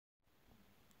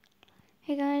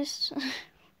Hey guys,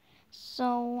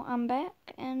 so I'm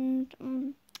back, and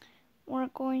we're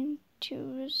going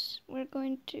to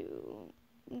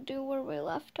do where we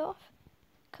left off.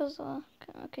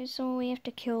 Okay, so we have to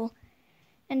kill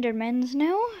Endermans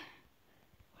now.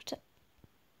 What's it?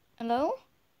 Hello?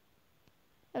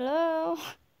 Hello?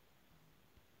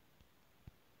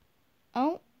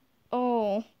 Oh.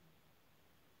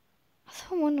 I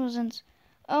thought one was in.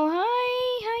 Oh,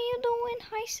 hi. How you doing?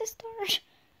 Hi, sister.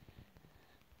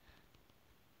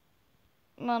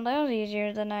 Well, that was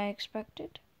easier than I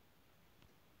expected.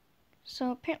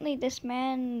 So apparently this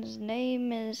man's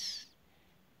name is...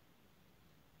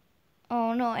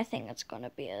 Oh no, I think it's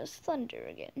gonna be as Thunder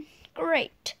again.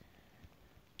 Great.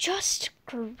 Just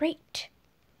great.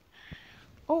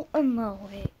 Oh,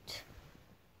 wait.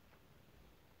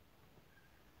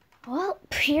 Well,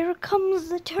 here comes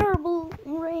the terrible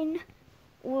rain.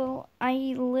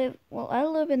 I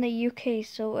live in the UK,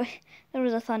 so there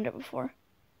was a thunder before.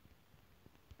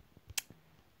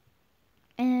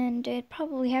 And it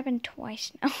probably happened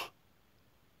twice now.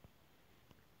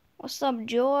 What's up,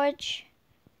 George?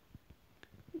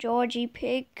 Georgie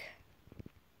Pig.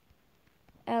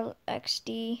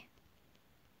 LXD.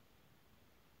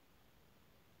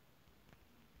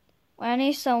 I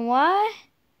need some what?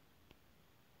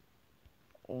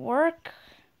 Work?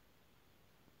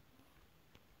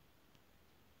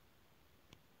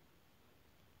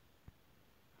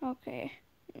 Okay.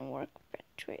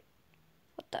 Workbench. Wait.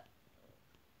 What the?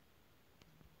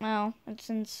 No, it's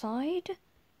inside?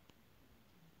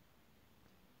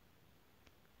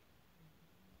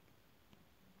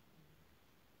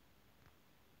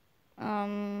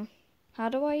 How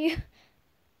do I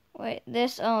wait,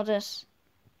 this, this.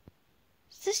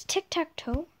 Is this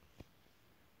tic-tac-toe?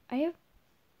 I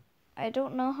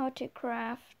don't know how to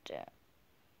craft it.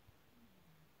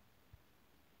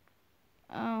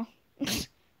 Oh.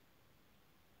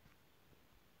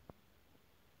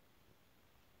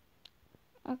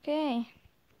 Okay.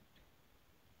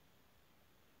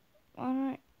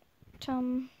 Alright,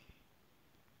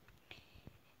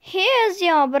 here's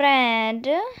your bread.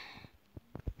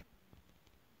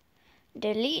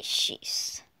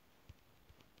 Delicious.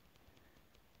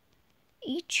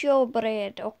 Eat your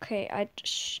bread. Okay,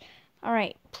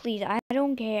 alright, please, I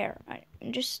don't care.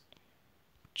 Just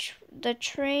the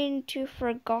train to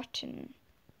Forgotten.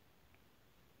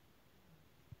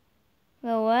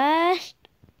 The what?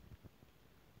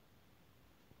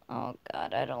 Oh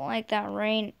god, I don't like that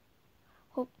rain.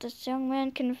 Hope this young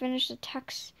man can finish the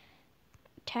tax?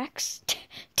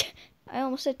 I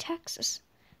almost said taxes.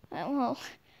 Well,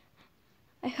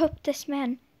 I hope this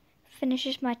man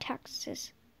finishes my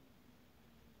taxes.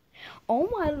 Oh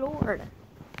my lord.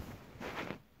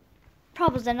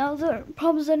 Probably another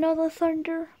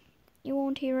thunder. You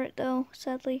won't hear it though,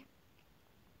 sadly.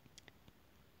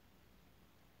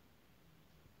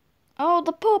 Oh,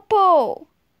 the popo!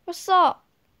 What's up?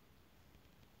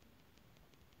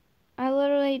 I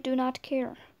literally do not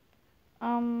care.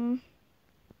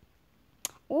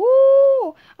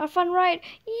 Ooh, a fun ride.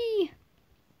 Yee.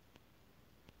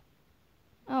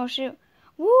 Oh shoot.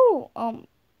 Woo.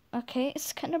 Okay,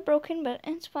 it's kind of broken, but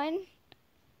it's fine.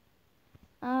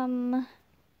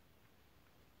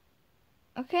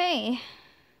 Okay.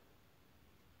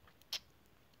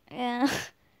 Yeah.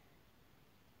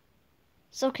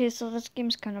 It's okay, so this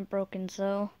game's kind of broken,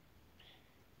 so...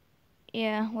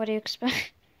 Yeah, what do you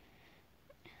expect?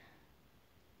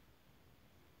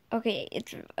 Okay,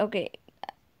 it's... Okay.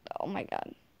 Oh my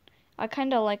god. I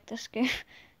kind of like this game.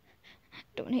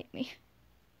 Don't hate me.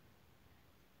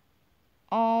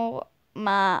 Oh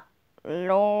my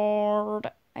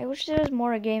lord. I wish there was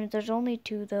more games. There's only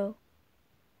 2 though.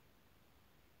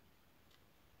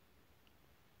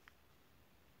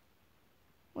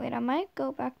 Wait, I might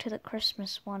go back to the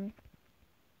Christmas one.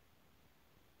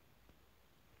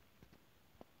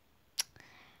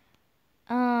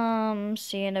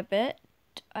 See you in a bit,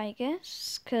 I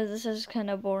guess, because this is kind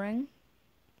of boring.